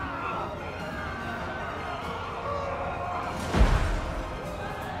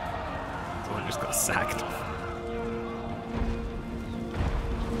 Someone just got sacked.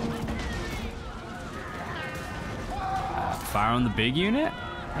 Fire on the big unit?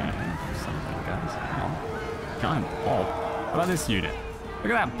 Yeah, something, guys. Come on. Giant blob. How about this unit?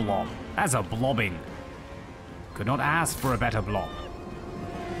 Look at that blob. That's a blobbing. Could not ask for a better blob.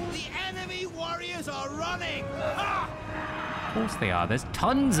 The enemy warriors are running! Ha! Of course they are. There's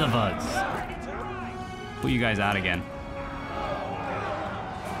tons of us. Put you guys out again.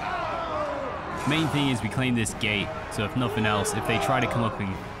 Main thing is we claim this gate, so if nothing else, if they try to come up and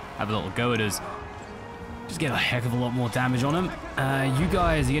have a little go at us, just get a heck of a lot more damage on them. You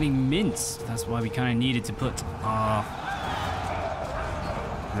guys are getting minced. That's why we kind of needed to put our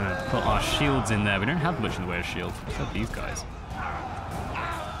shields in there. We don't have much in the way of shields, except these guys.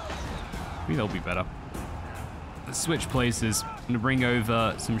 Maybe they'll be better. Let's switch places. I'm going to bring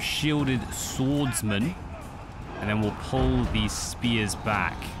over some shielded swordsmen, and then we'll pull these spears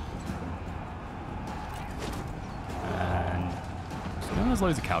back. And so there's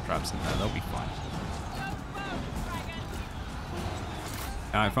loads of caltraps in there. They'll be fine.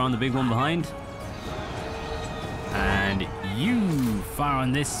 Alright, fire on the big one behind. And you fire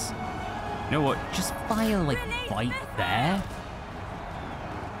on this. You know what? Just fire like right there.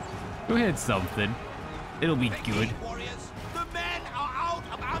 Go ahead, something. It'll be good. Warriors, the men are out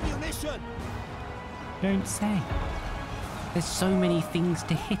of ammunition. Don't say. There's so many things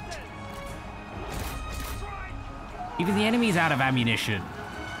to hit. Even the enemy's out of ammunition.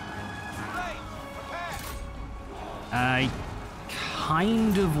 I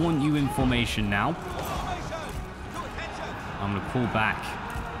kind of want you in formation now. I'm gonna pull back.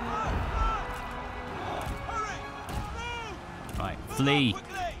 Right, flee.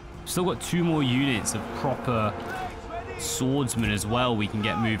 Still got 2 more units of proper swordsmen as well we can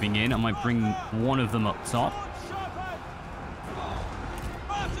get moving in. I might bring one of them up top.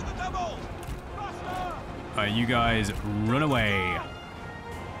 Alright, you guys run away.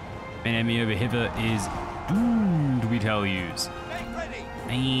 Enemy over here is doomed, we tell yous.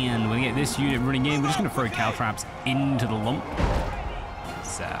 And we're gonna get this unit running in. We're just gonna throw caltraps into the lump.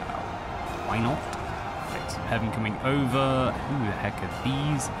 So, why not? Right, some heaven coming over. Who the heck are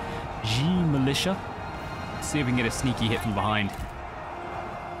these? G Militia. Let's see if we can get a sneaky hit from behind.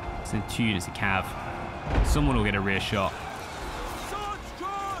 Send 2 units of cav. Someone will get a rear shot. Oh,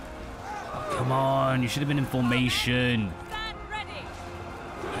 come on, you should have been in formation. Stand ready.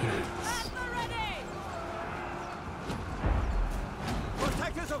 Stand ready.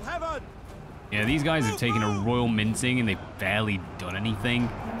 Protectors of heaven. Yeah, these guys have taken a royal mincing and they've barely done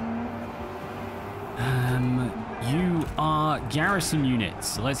anything. You are garrison units,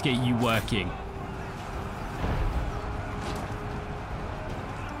 so let's get you working.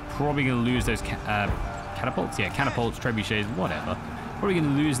 Probably gonna lose those catapults. Yeah, catapults, trebuchets, whatever. Probably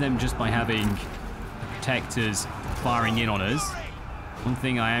gonna lose them just by having protectors firing in on us. One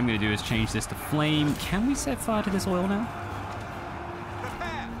thing I am gonna do is change this to flame. Can we set fire to this oil now?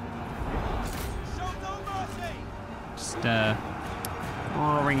 Just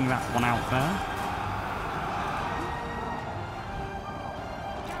throwing that one out there.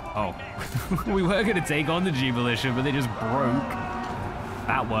 Oh, we were going to take on the G Militia, but they just broke.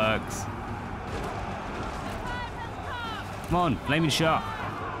 That works. Come on, flaming shot.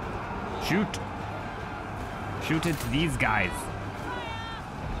 Shoot. Shoot it to these guys.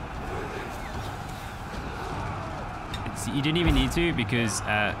 See, you didn't even need to because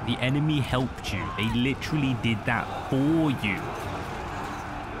the enemy helped you. They literally did that for you.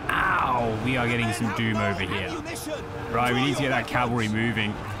 Ow, we are getting some doom over here. Right, we need to get that cavalry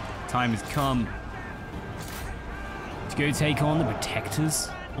moving. Time has come to go take on the protectors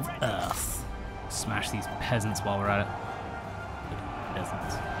of Earth. Smash these peasants while we're at it.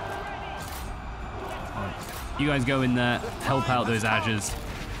 Peasants. All right. You guys go in there, help out those Azures.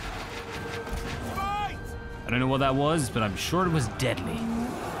 I don't know what that was, but I'm sure it was deadly.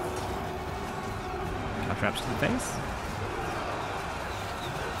 Caltraps to the face.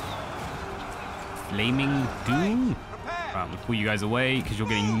 Flaming doom. Right, we'll pull you guys away because you're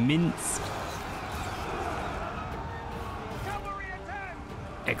getting minced.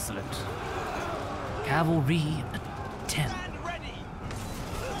 Excellent. Cavalry attempt.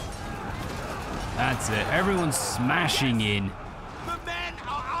 That's it. Everyone's smashing in. The men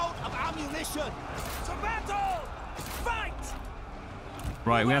are out of ammunition. To battle! Fight!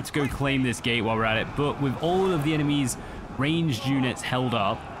 Right, we have to go claim this gate while we're at it. But with all of the enemy's ranged units held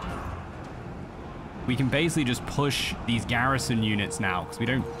up, we can basically just push these garrison units now because we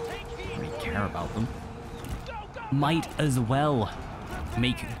don't really care about them. Might as well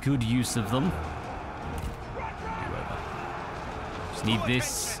make good use of them. Just need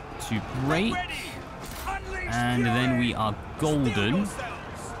this to break. And then we are golden.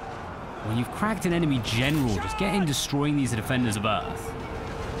 When you've cracked an enemy general, just get in destroying these defenders of Earth.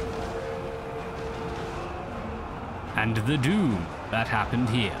 And the doom that happened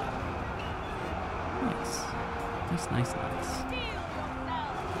here. Nice. Nice.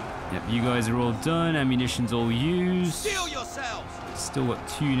 Yep, you guys are all done. Ammunition's all used. Still got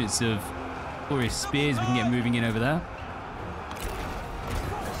 2 units of glorious spears. We can get moving in over there.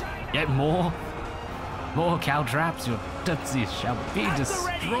 Get more. More Caltraps. Your Tutsis shall be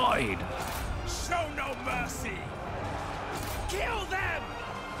destroyed. Show no mercy. Kill them.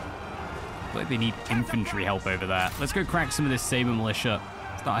 Like they need infantry help over there. Let's go crack some of this Saber militia.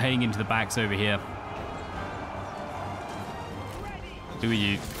 Start heading into the backs over here. Who are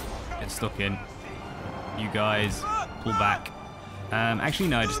you? Get stuck in. You guys, pull back. Actually,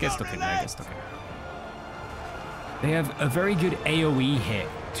 no, just get stuck in there. Get stuck in. They have a very good AoE hit,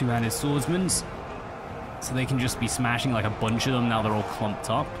 two-handed swordsmen. So they can just be smashing like a bunch of them now they're all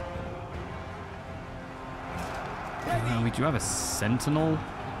clumped up. We do have a sentinel.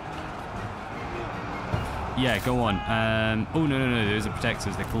 Yeah, go on. Oh, no. Those are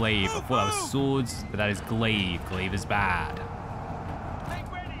protectors. They're glaive. I thought that was swords, but that is glaive. Glaive is bad.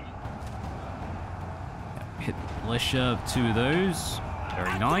 Hit militia, 2 of those.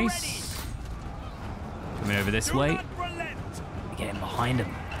 Very nice. Coming over this way. Get in behind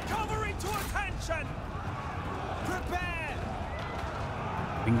him. Cavalry to attention. Prepare.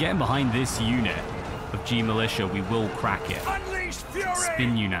 If we can get in behind this unit of G militia, we will crack it. Unleash fury.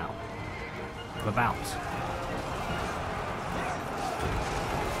 Spin you now. About.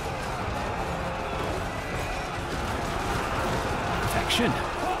 Perfection.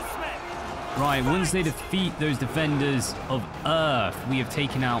 Right, once they defeat those defenders of Earth, we have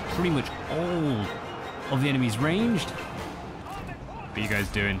taken out pretty much all of the enemies ranged. What are you guys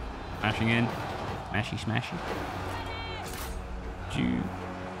doing? Smashing in? Smashy. Do you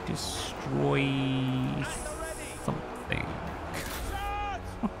destroy something?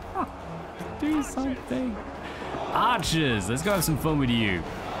 Do something. Archers, let's go have some fun with you.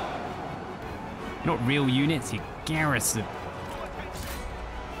 You're not real units, you're garrison.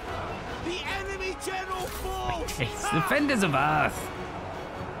 The enemy general falls. It's defenders of Earth.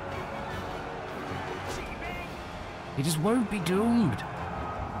 They just won't be doomed.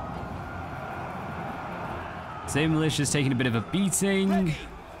 Same militia's taking a bit of a beating.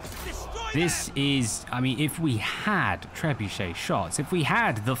 This is, I mean, if we had trebuchet shots, if we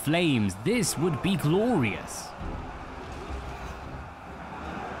had the flames, this would be glorious.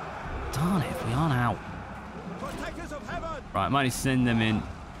 Darn it, we aren't out. Right, I might need to send them in.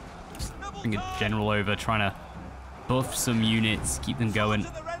 Just bring a general over, trying to buff some units, keep them going.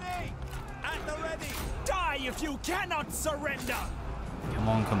 Die if you cannot surrender. Come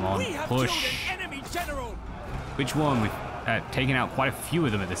on, We have push. killed an enemy general. Which one? We've taken out quite a few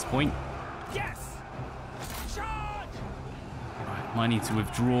of them at this point. Yes. Charge. Right, might need to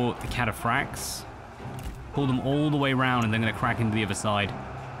withdraw the cataphracts. Pull them all the way around and they're going to crack into the other side.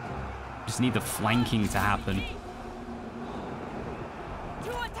 Just need the flanking to happen. To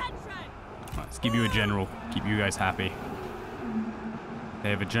attention. Right, let's give you a general. Keep you guys happy. They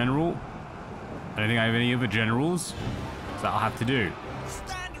have a general. I don't think I have any other generals. So that'll have to do.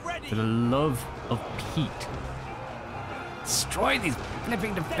 Stand ready. For the love of Pete. Destroy these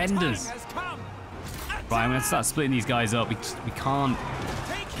flipping defenders. Time has come. Right, I'm going to start splitting these guys up. We can't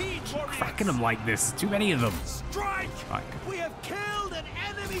Take heed, warriors. cracking them like this. Too many of them. Strike. Right. We have killed an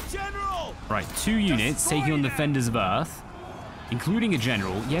enemy general. Right, 2 units taking on defenders of Earth, including a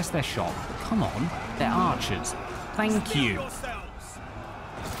general. Yes, they're shot. But come on, they're archers. Thank you. Yourselves.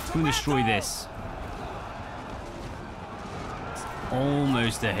 I'm going to destroy this. It's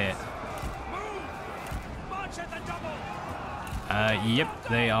almost a hit. Move. March at the double. Yep,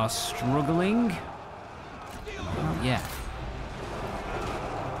 they are struggling. Not yet.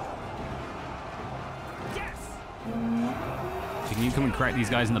 Yes. So can you come and crack these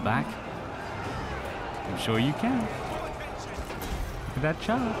guys in the back? I'm sure you can. Look at that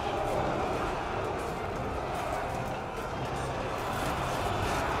charge.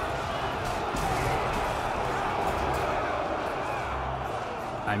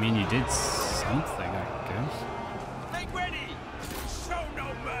 I mean, you did something, I guess. Make ready! Show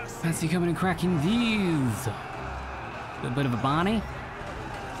no mercy! Fancy coming and cracking these. A bit of a Barney.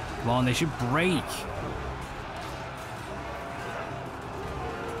 Come on, they should break.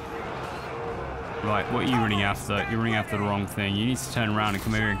 Right, what are you running after? You're running after the wrong thing. You need to turn around and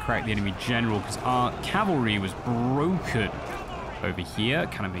come over and crack the enemy general because our cavalry was broken over here.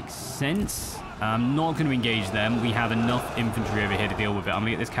 Kind of makes sense. I'm not going to engage them. We have enough infantry over here to deal with it. I'm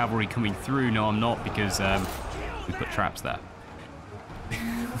going to get this cavalry coming through. No, I'm not because we put traps there.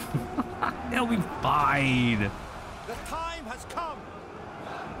 They'll be fine. The time has come!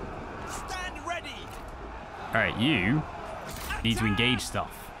 Stand ready! Alright, you need to engage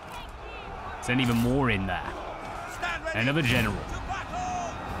stuff. Send even more in there. Stand ready! Another general. To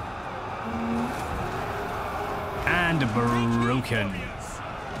battle! And broken.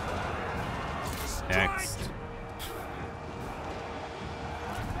 Next.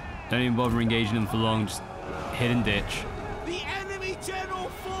 Don't even bother engaging them for long, just hit and ditch. The enemy general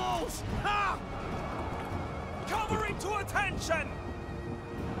falls! Ha! Cavalry to attention!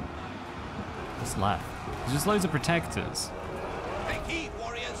 What's left? There's just loads of protectors. Take heed,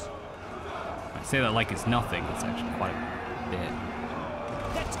 warriors! I say that like it's nothing. It's actually quite a bit.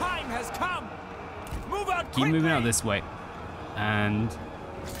 The time has come! Move out Keep quickly! moving out this way. And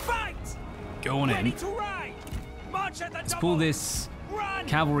Fight! go on Ready in. to ride! March at the Let's double! pull this Run!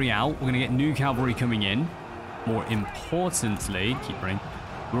 cavalry out. We're going to get new cavalry coming in. More importantly, keep running.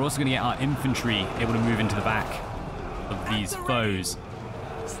 We're also going to get our infantry able to move into the back of these foes.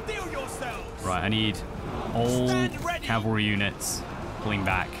 Steel yourselves! Right, I need all Stand ready. cavalry units pulling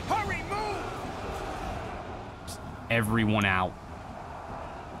back. Hurry, move! Everyone out.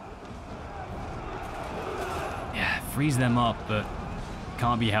 Yeah, freeze them up, but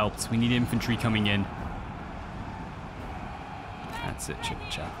can't be helped. We need infantry coming in. That's it,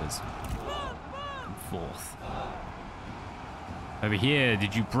 chappers. And forth. Over here,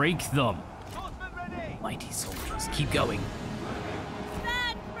 did you break them? Horsemen ready! Mighty soldiers, keep going.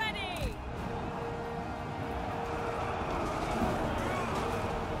 Stand ready!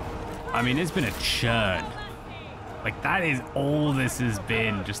 I mean, it's been a churn. Like, that is all this has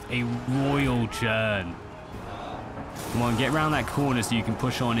been. Just a royal churn. Come on, get around that corner so you can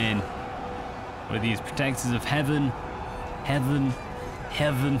push on in. What are these? Protectors of heaven? Heaven?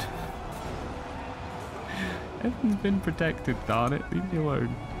 Heaven? Heaven's been protected, darn it. Leave me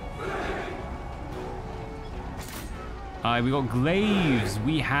alone. Alright, we got glaives.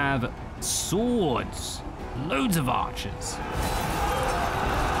 We have swords. Loads of archers.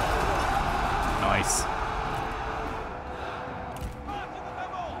 Nice.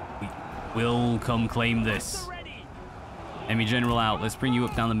 We will come claim this. Enemy general out. Let's bring you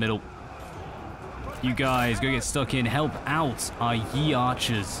up down the middle. You guys, go get stuck in. Help out our ye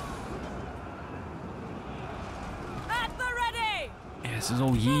archers. At the ready! Yeah, this is all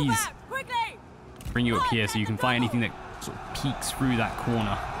Move yees. out, quickly! Bring you up here so you can fight anything that sort of peeks through that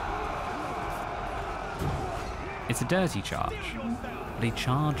corner. It's a dirty charge, but a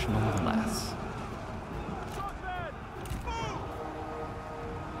charge nonetheless.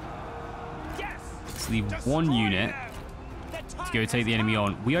 Let's leave one unit to go take the enemy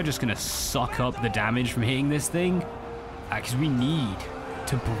on. We are just going to suck up the damage from hitting this thing because we need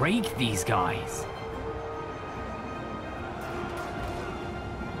to break these guys.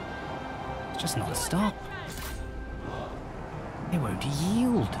 It's just not stop. They won't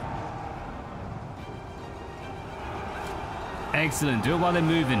yield. Excellent. Do it while they're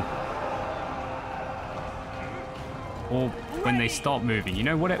moving. Or when they stop moving. You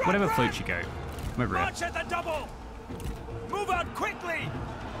know, whatever floats you go. Come over here. March at the double! Move out quickly!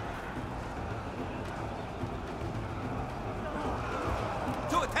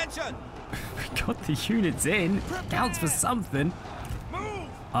 To attention! We got the units in. Counts for something. Move!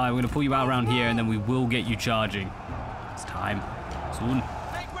 Alright, we're going to pull you out around here and then we will get you charging. It's time. Soon.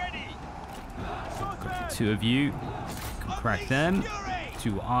 Make ready! Got the two of you. Can crack them.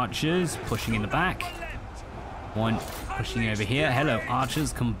 Two archers pushing in the back. One pushing over here. Hello,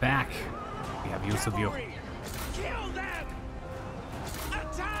 archers, come back. We have use of you. Kill them!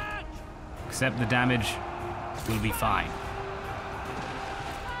 Attack! Accept the damage. We'll be fine.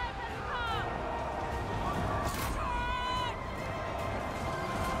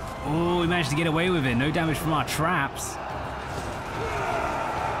 Oh, we managed to get away with it. No damage from our traps.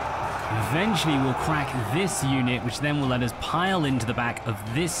 Eventually, we'll crack this unit, which then will let us pile into the back of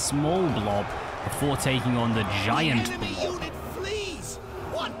this small blob before taking on the giant Enemy blob. unit flees!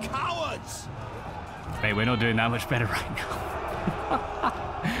 What cowards! Wait, we're not doing that much better right now.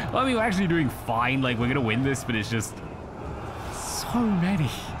 Well, I mean, we're actually doing fine. Like, we're going to win this, but it's just so many.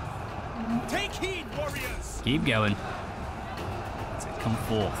 Take heed, warriors! Keep going. That's it, come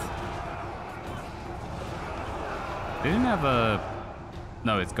forth. They didn't have a...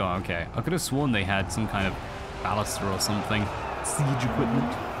 No, it's gone, okay. I could have sworn they had some kind of baluster or something. Siege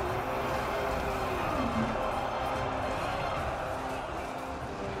equipment.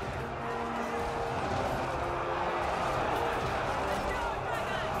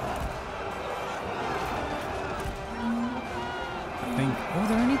 Oh,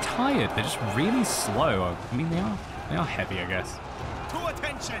 they're only tired. They're just really slow. I mean, they are heavy, I guess. To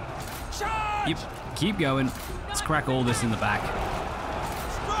attention! Charge! Yep. Keep going. Let's crack all this in the back.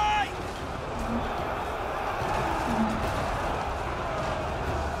 Strike!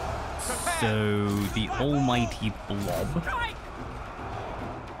 So the almighty blob Strike!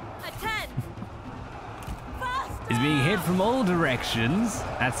 Attend! Faster! is being hit from all directions.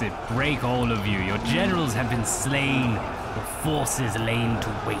 That's it. Break all of you. Your generals have been slain. Your forces laid to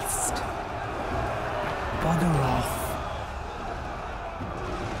waste. Bugger off.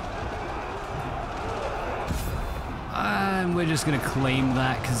 And we're just gonna claim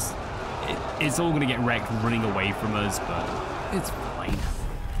that because it's all gonna get wrecked running away from us, but it's fine.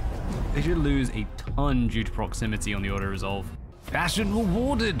 They should lose a ton due to proximity on the auto resolve. Passion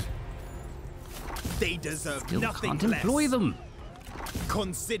rewarded. They deserve Still nothing can't less. employ them.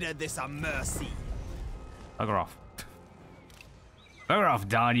 Consider this a mercy. Bugger off. Bugger off,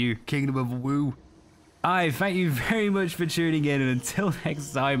 darn you, Kingdom of Woo. Thank you very much for tuning in, and until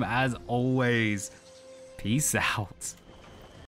next time, as always, peace out.